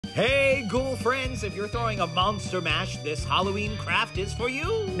Hey, ghoul friends, if you're throwing a monster mash, this Halloween craft is for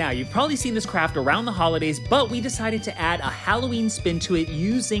you. Now, you've probably seen this craft around the holidays, but we decided to add a Halloween spin to it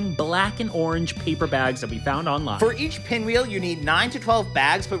using black and orange paper bags that we found online. For each pinwheel, you need 9 to 12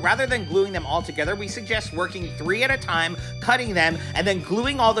 bags, but rather than gluing them all together, we suggest working 3 at a time, cutting them, and then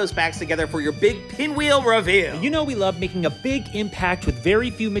gluing all those bags together for your big pinwheel reveal. You know we love making a big impact with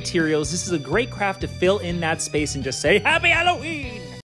very few materials. This is a great craft to fill in that space and just say, Happy Halloween!